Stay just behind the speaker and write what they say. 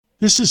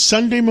This is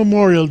Sunday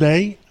Memorial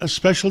Day, a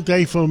special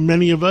day for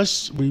many of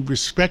us. We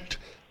respect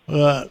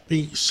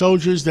the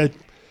soldiers that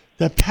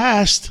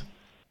passed,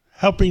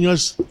 helping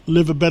us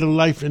live a better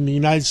life in the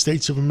United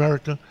States of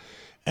America.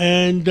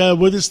 And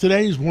with us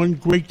today is one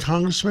great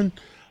congressman,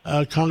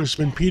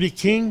 Congressman Peter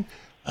King.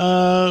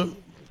 Congressman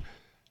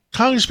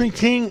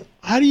King,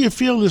 how do you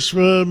feel this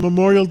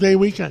Memorial Day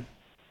weekend?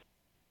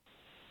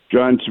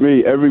 John, to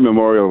me, every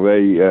Memorial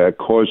Day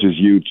causes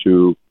you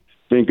to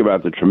think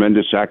about the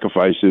tremendous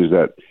sacrifices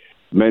that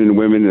men and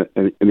women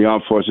in the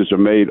armed forces have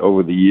made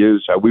over the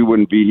years. We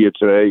wouldn't be here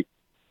today.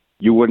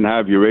 You wouldn't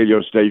have your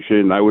radio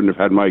station. I wouldn't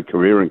have had my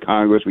career in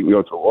Congress. We can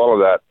go through all of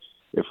that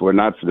if we're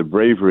not for the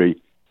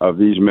bravery of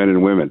these men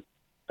and women.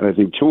 And I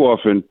think too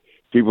often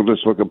people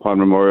just look upon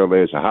Memorial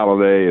Day as a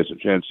holiday, as a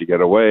chance to get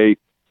away,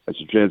 as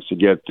a chance to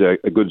get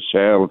a good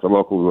sale at the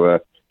local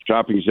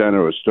shopping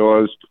center or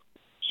stores.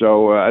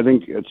 So I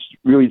think it's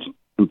really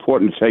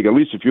important to take at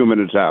least a few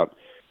minutes out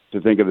to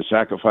think of the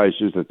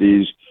sacrifices that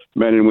these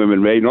men and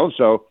women made, and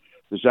also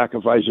the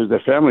sacrifices their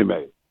family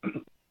made.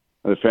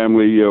 The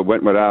family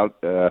went without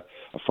a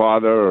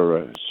father or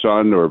a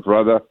son or a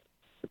brother,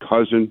 a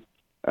cousin,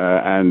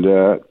 and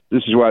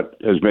this is what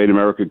has made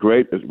America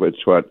great.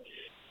 It's what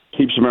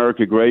keeps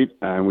America great,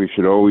 and we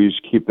should always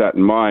keep that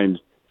in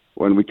mind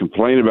when we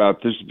complain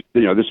about this,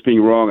 this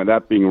being wrong and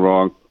that being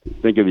wrong.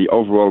 Think of the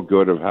overall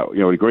good of how,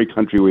 the great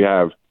country we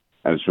have,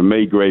 and it's been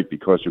made great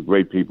because of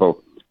great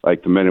people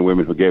like the men and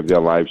women who gave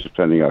their lives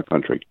defending our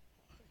country.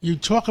 You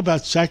talk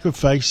about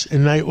sacrifice,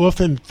 and I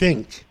often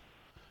think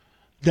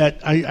that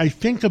I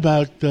think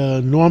about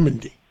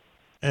Normandy,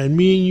 and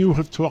me and you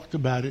have talked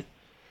about it,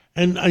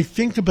 and I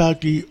think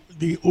about the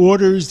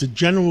orders the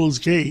generals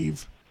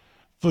gave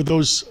for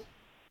those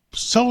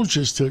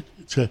soldiers to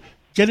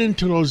get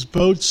into those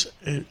boats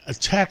and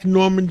attack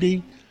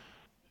Normandy,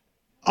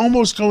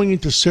 almost going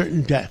into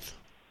certain death.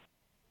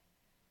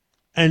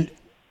 And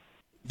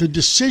the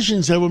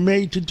decisions that were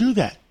made to do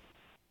that.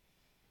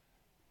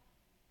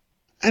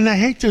 And I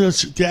hate to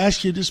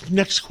ask you this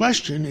next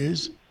question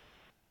is,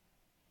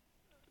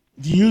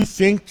 do you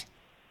think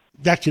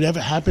that could ever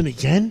happen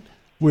again,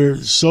 where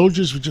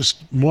soldiers would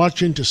just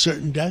march into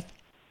certain death?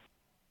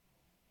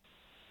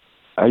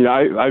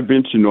 I've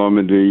been to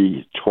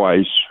Normandy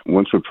twice,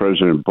 once with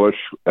President Bush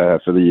for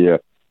the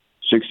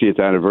 60th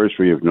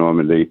anniversary of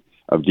Normandy,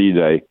 of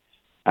D-Day.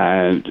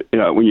 And,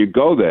 when you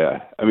go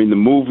there, the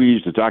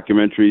movies, the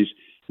documentaries,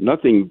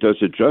 nothing does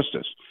it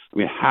justice.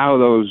 How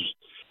those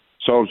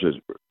soldiers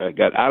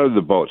got out of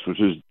the boats, which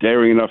was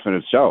daring enough in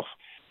itself,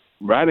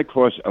 ran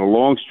across a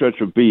long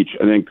stretch of beach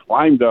and then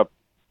climbed up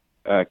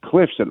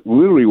cliffs that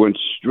literally went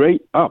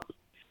straight up,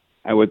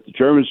 and with the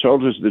German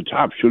soldiers at the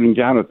top shooting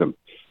down at them.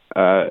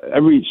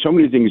 So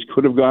many things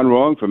could have gone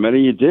wrong. For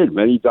many, it did.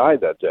 Many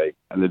died that day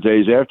and the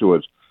days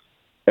afterwards.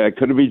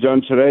 Could it be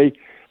done today?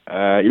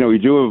 We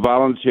do have a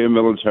volunteer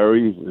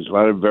military. There's a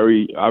lot of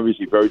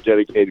obviously very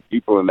dedicated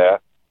people in there.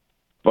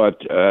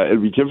 But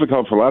it'd be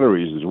difficult for a lot of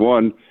reasons.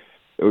 One,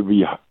 it would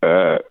be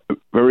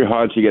very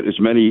hard to get as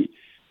many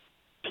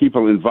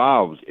people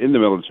involved in the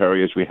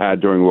military as we had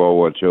during World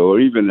War II, or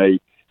even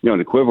an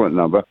equivalent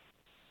number.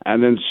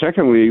 And then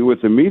secondly,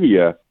 with the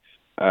media,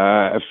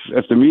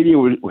 if the media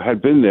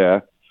had been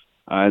there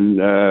on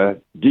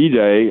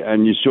D-Day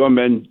and you saw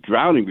men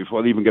drowning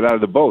before they even get out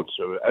of the boats,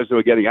 or as they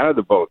were getting out of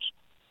the boats,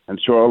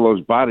 and saw all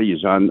those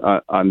bodies on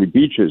the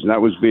beaches, and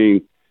that was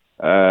being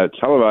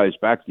televised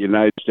back to the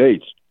United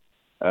States,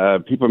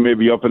 people may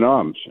be up in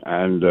arms,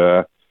 and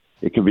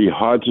it can be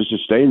hard to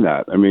sustain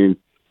that.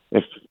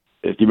 If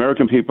the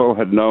American people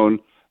had known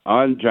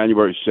on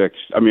January 6th,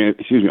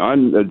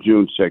 on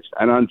June 6th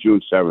and on June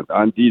 7th,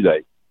 on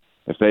D-Day,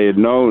 if they had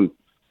known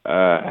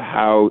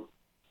how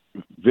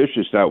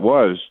vicious that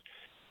was,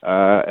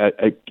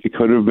 it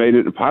could have made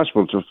it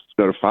impossible to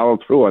sort of follow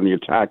through on the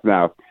attack.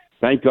 Now,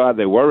 thank God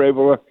they were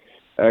able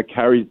to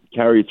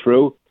carry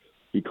through,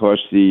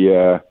 because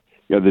the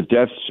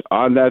deaths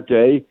on that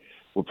day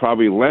were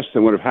probably less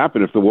than would have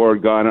happened if the war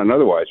had gone on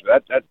otherwise.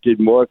 That did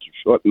more to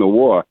shorten the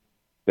war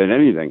than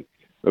anything.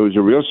 It was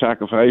a real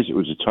sacrifice. It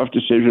was a tough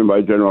decision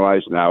by General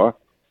Eisenhower.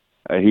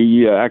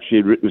 He actually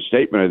had written a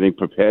statement, I think,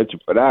 prepared to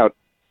put out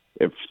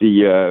if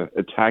the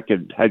attack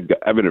had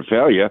been a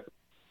failure,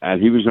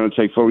 and he was going to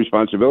take full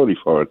responsibility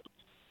for it.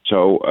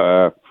 So,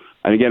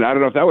 and again, I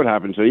don't know if that would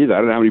happen to either. I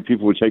don't know how many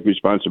people would take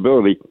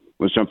responsibility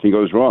when something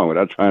goes wrong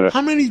without trying to...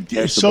 How many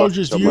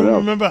soldiers, do you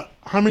remember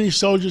how many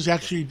soldiers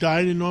actually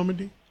died in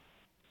Normandy?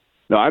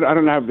 No, I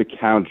don't have the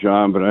count,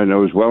 John, but I know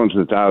it was well into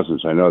the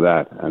thousands. I know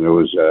that. And there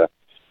was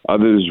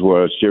others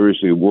were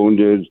seriously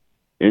wounded,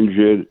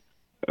 injured.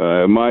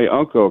 My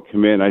uncle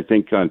came in, I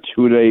think, on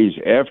 2 days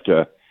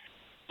after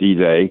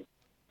D-Day.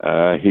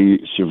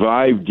 He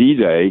survived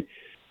D-Day,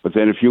 but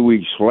then a few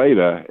weeks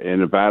later,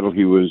 in a battle,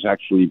 he was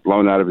actually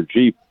blown out of a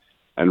Jeep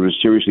and was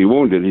seriously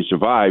wounded. He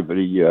survived, but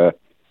he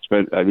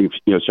spent, I think,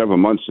 several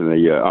months in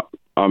the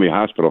Army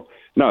hospital.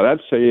 No,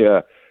 that's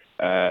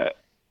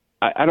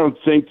I don't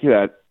think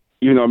that,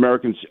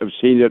 Americans have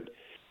seen it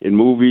in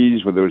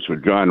movies, whether it's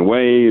with John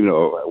Wayne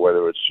or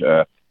whether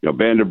it's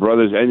Band of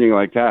Brothers, anything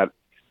like that,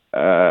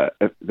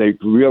 they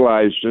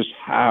realize just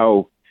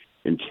how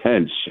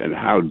intense and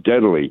how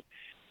deadly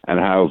and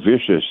how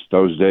vicious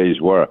those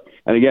days were.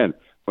 And again,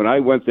 when I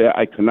went there,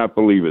 I could not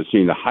believe it.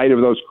 Seeing the height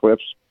of those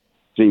cliffs,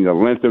 seeing the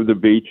length of the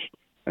beach,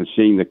 and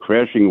seeing the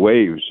crashing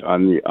waves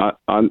on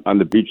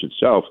the beach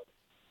itself.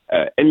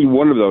 Any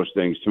one of those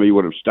things to me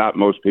would have stopped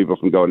most people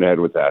from going ahead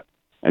with that.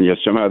 And yet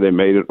somehow they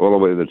made it all the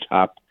way to the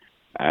top.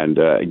 And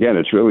again,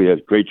 it's really a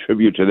great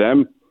tribute to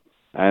them.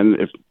 And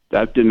if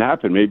that didn't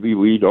happen, maybe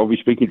we'd all be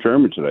speaking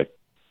German today.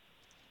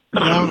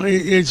 Now,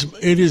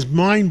 it is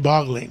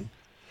mind-boggling.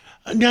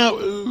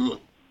 Now,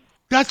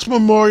 that's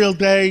Memorial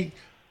Day.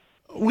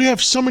 We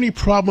have so many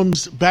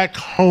problems back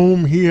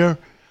home here.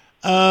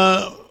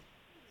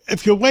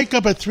 If you wake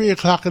up at 3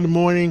 o'clock in the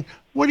morning,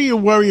 what do you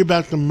worry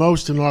about the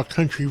most in our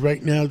country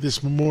right now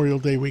this Memorial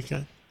Day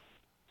weekend?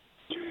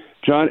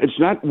 John, it's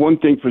not one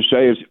thing per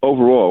se. It's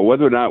overall,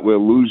 whether or not we're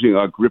losing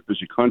our grip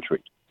as a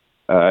country.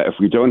 If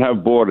we don't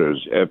have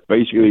borders, if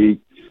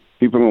basically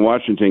people in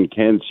Washington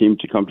can't seem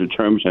to come to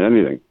terms on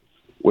anything.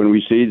 When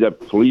we see the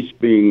police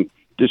being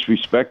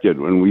disrespected,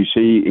 when we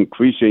see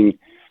increasing,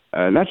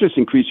 not just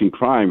increasing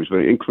crimes, but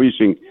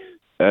increasing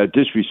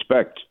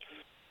disrespect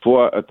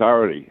for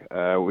authority.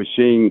 We're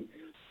seeing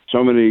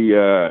so many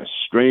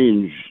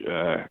strange,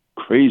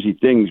 crazy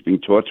things being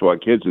taught to our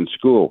kids in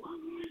school.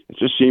 It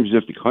just seems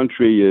as if the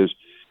country is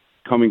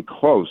coming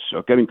close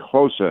or getting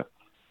closer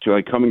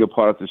to coming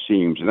apart at the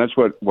seams. And that's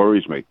what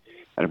worries me.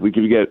 And if we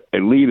could get a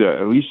leader,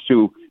 at least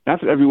to,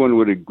 not that everyone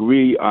would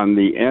agree on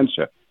the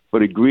answer,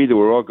 but agree that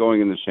we're all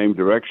going in the same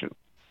direction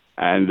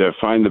and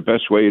find the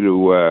best way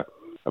to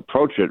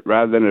approach it,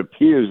 rather than it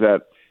appears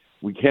that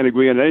we can't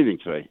agree on anything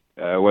today.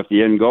 What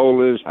the end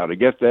goal is, how to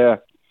get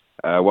there,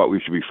 what we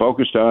should be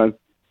focused on.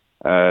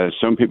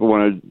 Some people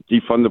want to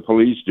defund the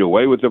police, do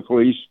away with the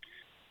police.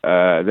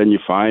 Then you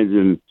find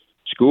in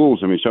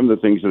schools, some of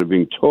the things that are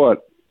being taught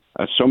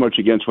are so much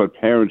against what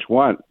parents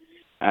want.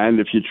 And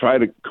if you try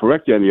to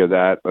correct any of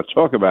that or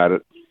talk about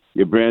it,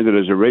 you're branded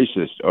as a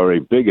racist or a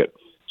bigot.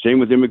 Same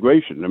with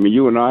immigration.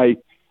 You and I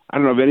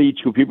don't know of any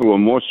two people who are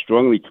more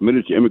strongly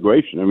committed to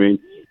immigration.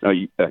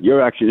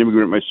 You're actually an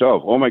immigrant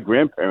myself. All my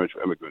grandparents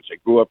were immigrants. I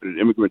grew up in an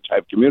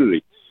immigrant-type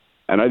community.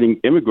 And I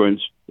think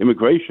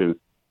immigration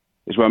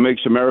is what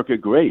makes America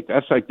great.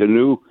 That's like the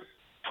new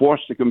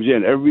force that comes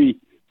in. Every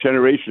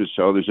generation or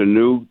so, there's a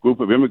new group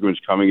of immigrants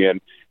coming in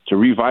to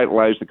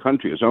revitalize the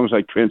country. It's almost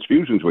like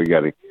transfusions we're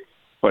getting.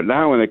 But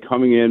now when they're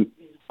coming in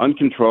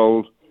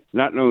uncontrolled,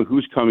 not knowing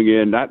who's coming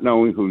in, not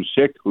knowing who's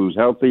sick, who's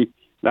healthy,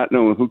 not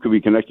knowing who could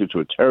be connected to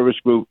a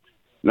terrorist group,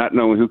 not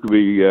knowing who could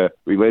be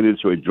related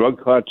to a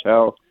drug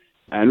cartel,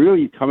 and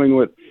really coming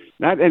with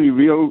not any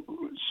real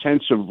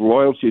sense of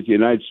loyalty to the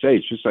United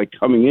States, just like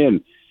coming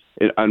in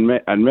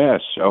en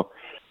masse. So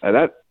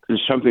that is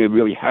something that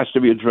really has to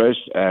be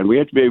addressed, and we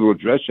have to be able to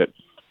address it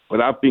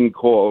without being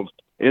called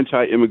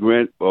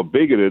anti-immigrant or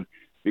bigoted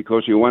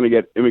because we want to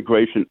get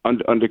immigration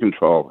under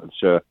control.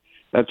 It's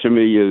that to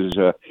me is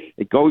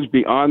it goes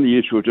beyond the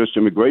issue of just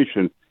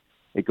immigration.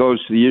 It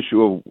goes to the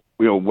issue of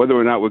whether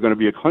or not we're going to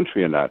be a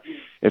country or not.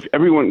 If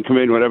everyone can come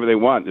in whenever they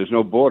want, there's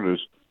no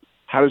borders.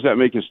 How does that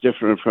make us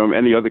different from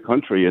any other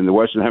country in the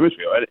Western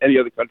Hemisphere, or any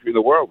other country in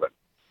the world? Then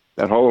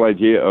that whole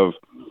idea of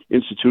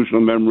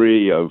institutional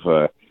memory, of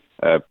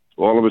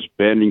all of us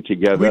banding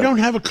together. We don't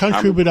have a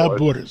country without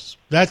borders.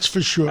 That's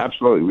for sure.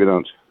 Absolutely, we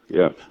don't.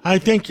 Yeah, I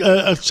think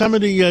some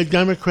of the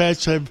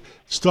Democrats have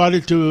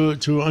started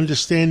to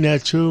understand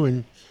that too,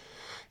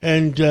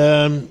 and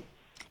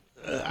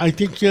I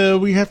think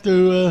we have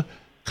to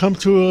come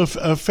to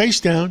a face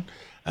down.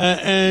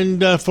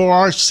 And for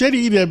our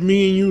city that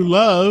me and you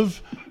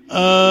love,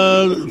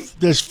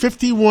 there's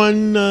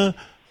 51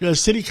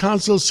 city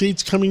council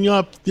seats coming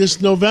up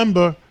this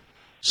November.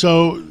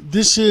 So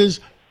this is,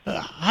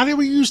 how did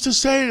we used to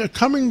say it, a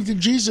coming to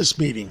Jesus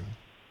meeting.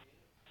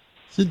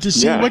 To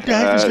see what the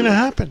heck is going to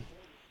happen.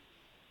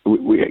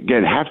 We,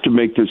 again, have to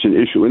make this an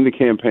issue in the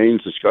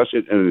campaigns, discuss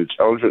it in an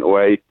intelligent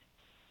way,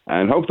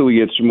 and hope that we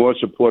get some more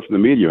support from the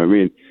media.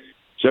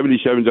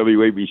 77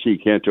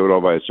 WABC can't do it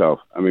all by itself.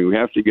 We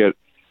have to get,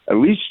 at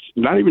least,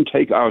 not even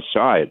take our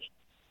side,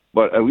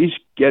 but at least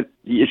get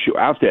the issue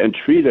out there and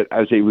treat it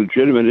as a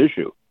legitimate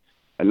issue.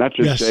 And not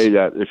just say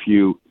that if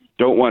you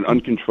don't want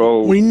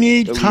uncontrolled... We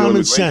need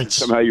common sense.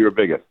 Somehow you're a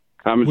bigot.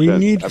 We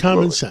need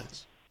common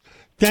sense.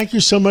 Thank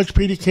you so much,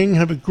 Peter King.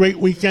 Have a great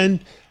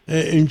weekend.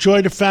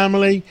 Enjoy the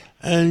family,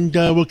 and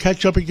we'll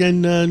catch up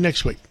again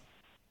next week.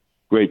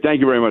 Great.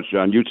 Thank you very much,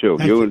 John. You too.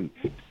 You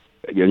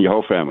and your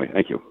whole family.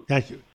 Thank you. Thank you.